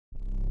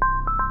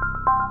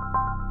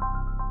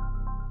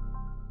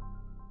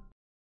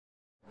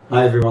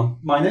Hi everyone,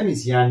 my name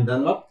is Jan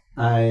Dunlop.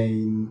 I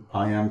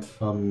am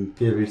from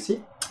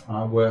PwC.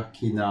 I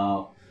work in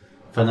our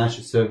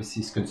financial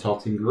services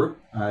consulting group,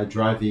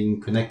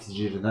 driving connected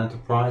digital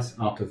enterprise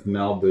out of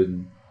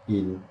Melbourne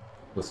in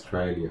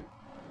Australia.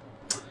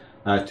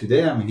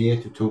 Today I'm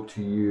here to talk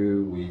to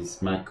you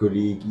with my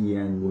colleague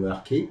Ian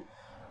Mullarkey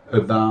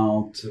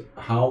about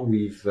how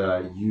we've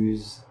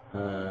used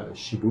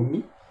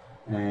Shibumi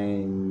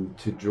and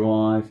to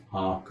drive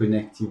our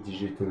connected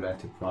digital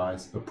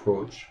enterprise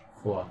approach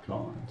for our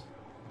client.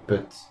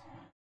 But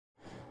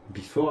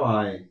before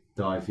I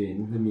dive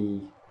in, let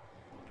me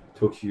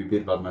talk to you a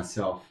bit about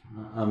myself.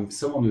 I'm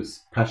someone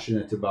who's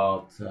passionate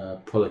about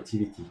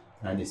productivity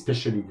and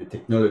especially the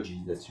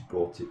technology that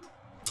support it.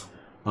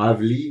 I've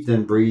lived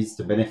and breathed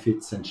the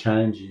benefits and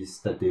challenges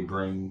that they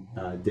bring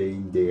day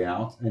in, day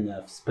out, and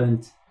I've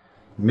spent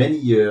many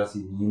years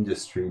in the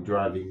industry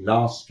driving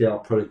large-scale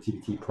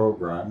productivity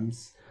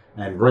programs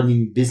and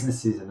running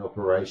businesses and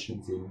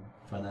operations in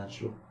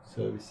financial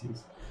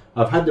services.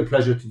 I've had the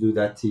pleasure to do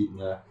that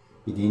in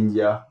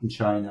India, in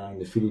China, in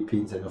the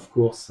Philippines, and of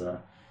course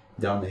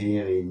down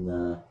here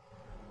in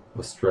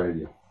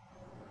Australia.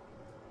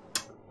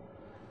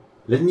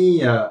 Let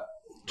me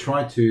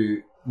try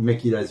to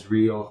make it as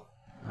real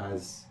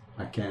as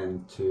I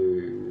can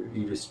to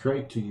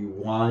illustrate to you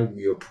why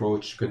we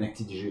approach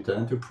connected digital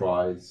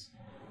enterprise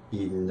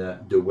in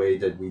the way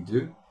that we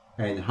do,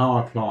 and how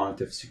our clients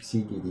have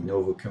succeeded in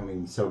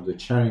overcoming some of the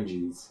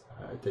challenges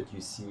that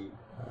you see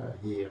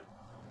here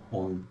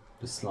on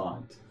the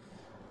slide.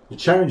 The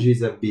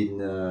challenges have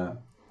been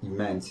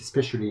immense,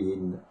 especially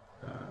in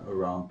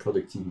around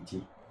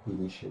productivity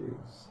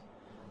initiatives,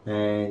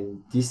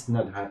 and this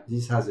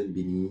hasn't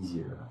been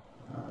easier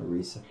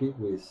recently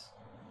with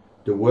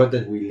the world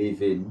that we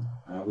live in,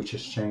 which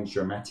has changed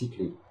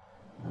dramatically,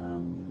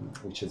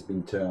 which has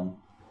been turned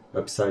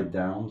upside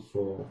down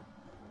for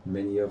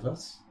many of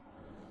us.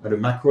 At a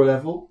macro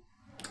level,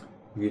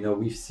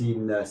 we've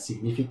seen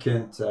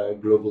significant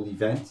global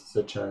events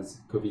such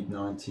as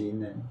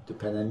COVID-19 and the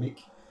pandemic,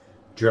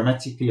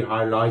 dramatically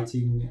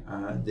highlighting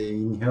the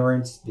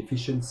inherent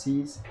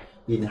deficiencies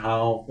in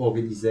how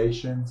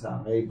organizations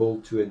are able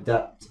to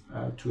adapt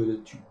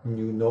to a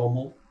new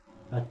normal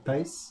at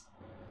pace.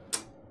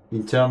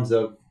 In terms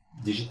of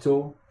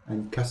digital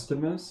and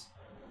customers,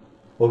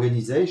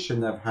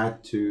 organizations have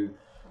had to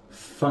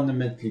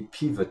fundamentally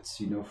pivot,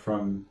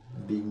 from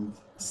being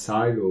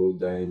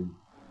siloed and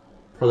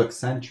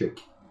product-centric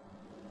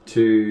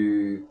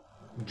to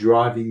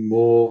driving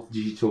more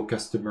digital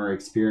customer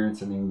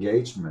experience and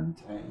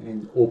engagement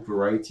and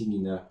operating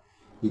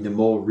in a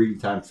more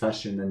real-time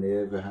fashion than they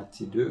ever had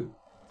to do.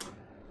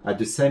 At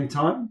the same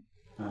time,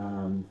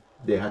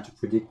 they had to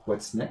predict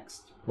what's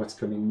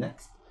coming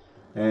next,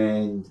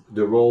 and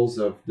the roles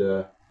of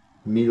the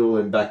middle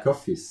and back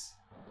office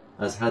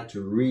has had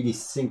to really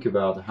think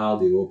about how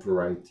they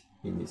operate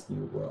in this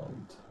new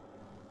world.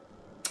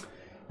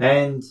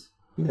 And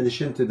in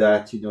addition to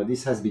that,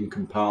 this has been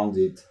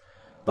compounded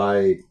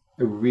by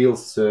a real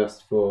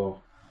thirst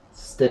for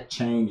step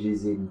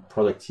changes in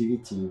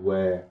productivity,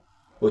 where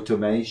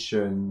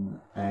automation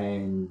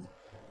and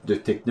the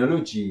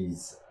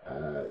technologies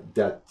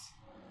that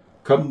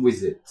come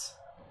with it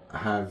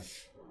have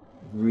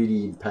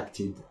really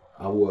impacted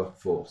our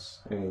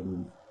workforce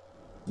and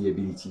the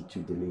ability to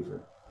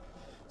deliver.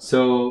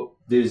 So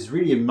there's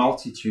really a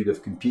multitude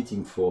of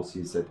competing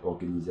forces that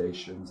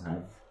organizations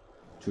have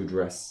to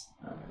address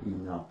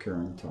in our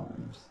current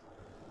times.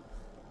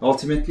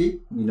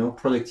 Ultimately,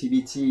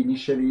 productivity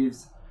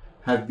initiatives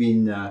have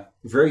been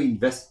very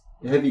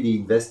heavily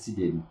invested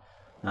in,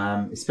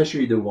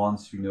 especially the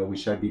ones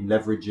which have been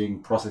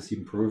leveraging process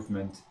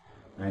improvement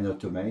and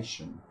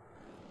automation.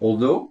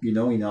 Although,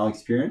 in our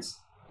experience,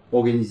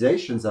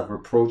 organizations have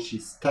approached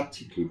this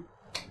tactically,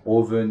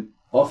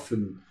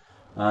 often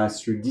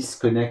through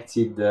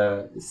disconnected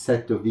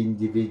set of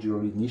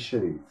individual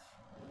initiatives,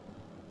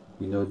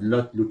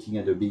 not looking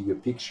at the bigger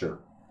picture.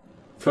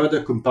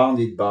 Further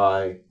compounded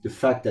by the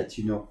fact that,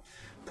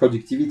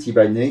 productivity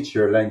by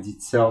nature lends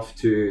itself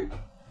to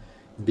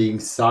being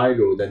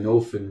siloed and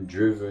often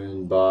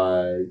driven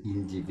by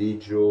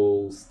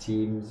individuals,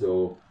 teams,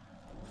 or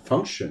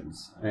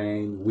functions,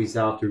 and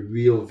without a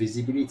real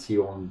visibility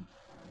on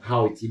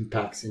how it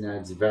impacts and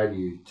adds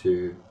value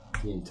to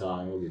the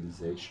entire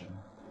organization.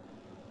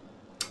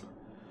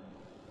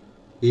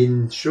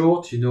 In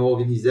short,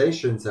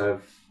 organizations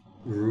have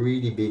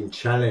really been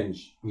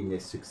challenged in their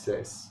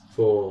success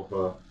for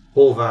a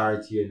whole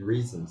variety of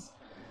reasons,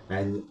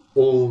 and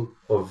all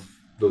of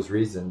those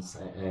reasons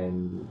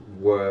and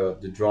were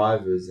the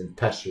drivers and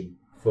passion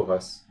for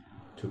us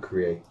to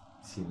create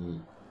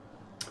CDE.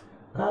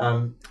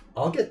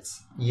 I'll get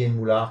Ian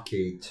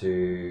Mullarkey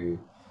to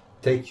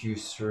take you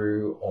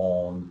through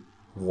on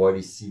what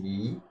is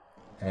CDE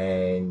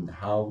and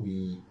how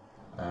we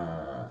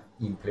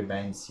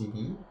implement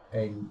CDE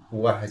and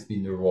what has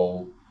been the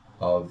role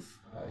of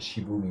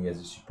Shibumi as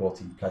a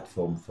supporting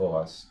platform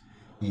for us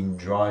in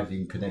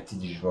driving connected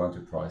digital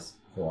enterprise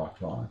for our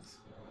clients.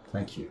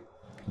 Thank you.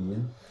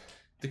 Ian?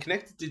 The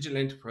Connected Digital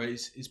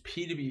Enterprise is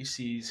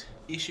PwC's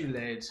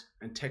issue-led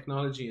and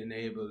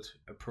technology-enabled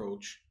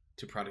approach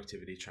to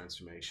productivity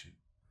transformation.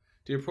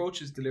 The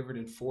approach is delivered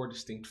in 4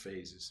 distinct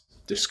phases: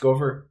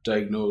 discover,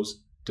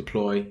 diagnose,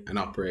 deploy, and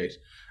operate,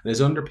 and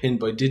is underpinned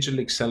by digital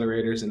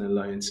accelerators and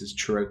alliances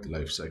throughout the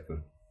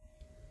lifecycle.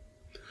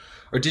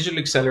 Our digital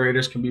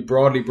accelerators can be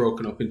broadly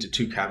broken up into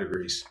 2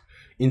 categories: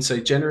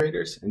 insight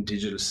generators and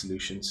digital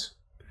solutions.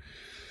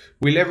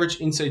 We leverage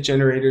insight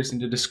generators in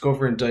the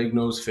discover and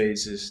diagnose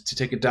phases to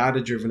take a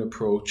data-driven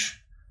approach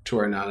to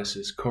our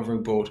analysis,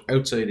 covering both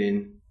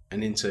outside-in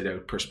and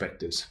inside-out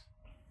perspectives.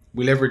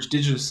 We leverage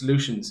digital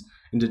solutions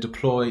in the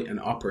deploy and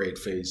operate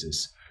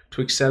phases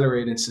to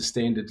accelerate and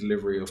sustain the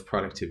delivery of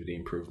productivity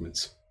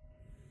improvements.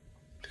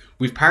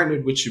 We've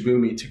partnered with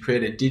Shibumi to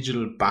create a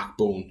digital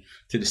backbone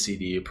to the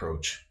CDE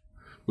approach.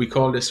 We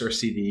call this our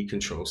CDE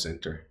Control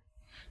Center.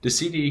 The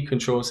CDE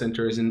Control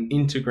Center is an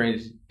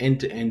integrated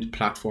end-to-end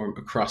platform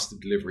across the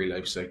delivery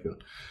lifecycle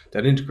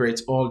that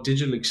integrates all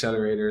digital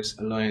accelerators,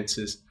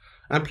 alliances,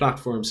 and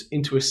platforms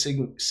into a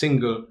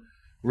single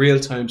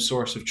real-time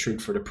source of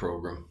truth for the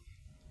program.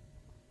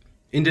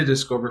 In the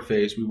discover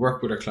phase, we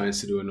work with our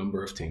clients to do a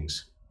number of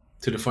things: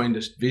 to define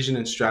the vision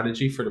and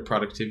strategy for the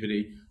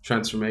productivity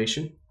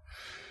transformation,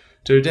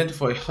 to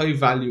identify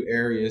high-value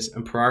areas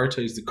and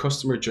prioritize the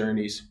customer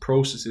journeys,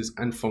 processes,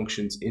 and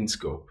functions in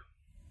scope,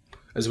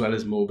 as well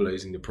as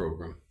mobilizing the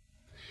program.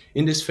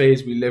 In this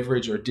phase, we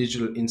leverage our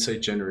digital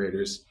insight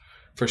generators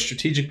for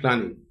strategic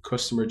planning,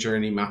 customer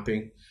journey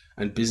mapping,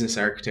 and business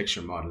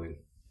architecture modeling.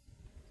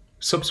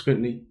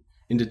 Subsequently,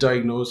 in the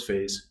diagnose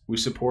phase, we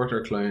support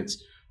our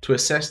clients to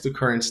assess the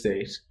current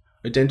state,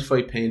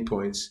 identify pain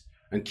points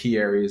and key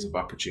areas of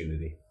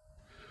opportunity,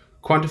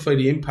 quantify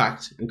the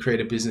impact and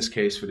create a business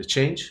case for the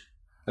change,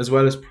 as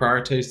well as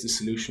prioritize the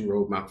solution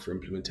roadmap for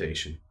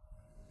implementation.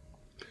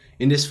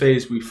 In this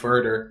phase,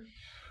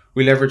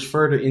 we leverage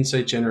further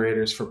insight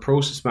generators for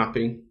process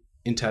mapping,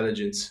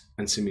 intelligence,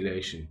 and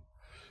simulation,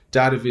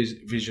 data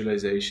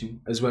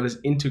visualization, as well as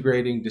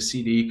integrating the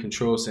CDE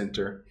Control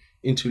Center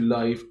into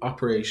live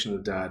operational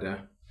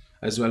data,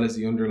 as well as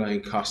the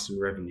underlying cost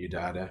and revenue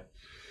data,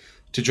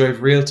 to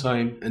drive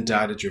real-time and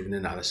data-driven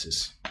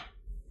analysis.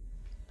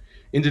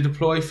 In the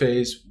deploy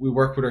phase, we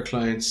work with our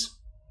clients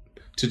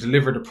to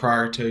deliver the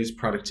prioritized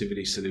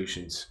productivity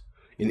solutions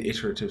in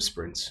iterative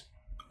sprints.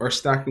 Our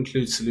stack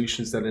includes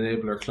solutions that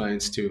enable our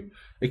clients to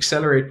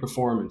accelerate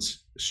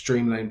performance,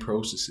 streamline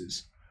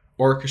processes,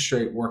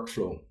 orchestrate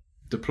workflow,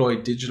 deploy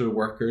digital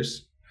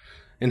workers,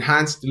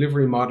 enhance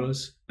delivery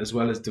models, as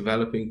well as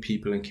developing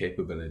people and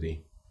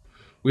capability.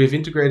 We have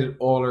integrated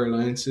all our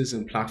alliances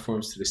and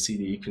platforms to the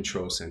CDE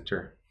Control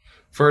Center.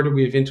 Further,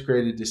 we have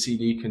integrated the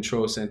CDE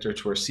Control Center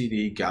to our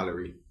CDE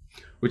Gallery,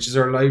 which is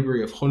our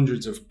library of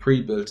hundreds of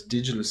pre-built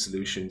digital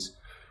solutions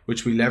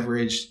which we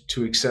leverage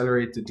to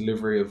accelerate the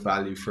delivery of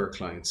value for our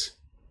clients.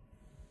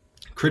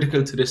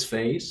 Critical to this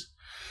phase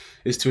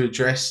is to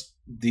address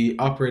the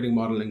operating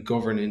model and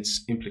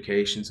governance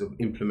implications of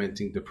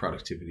implementing the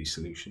productivity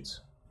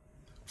solutions.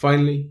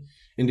 Finally,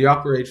 in the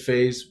operate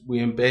phase, we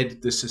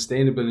embed the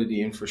sustainability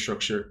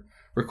infrastructure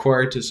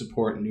required to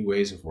support new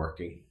ways of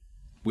working.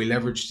 We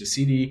leverage the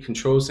CDE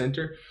Control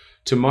Center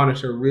to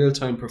monitor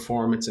real-time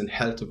performance and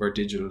health of our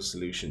digital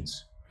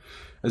solutions,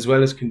 as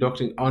well as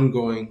conducting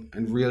ongoing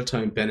and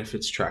real-time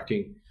benefits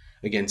tracking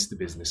against the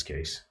business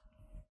case.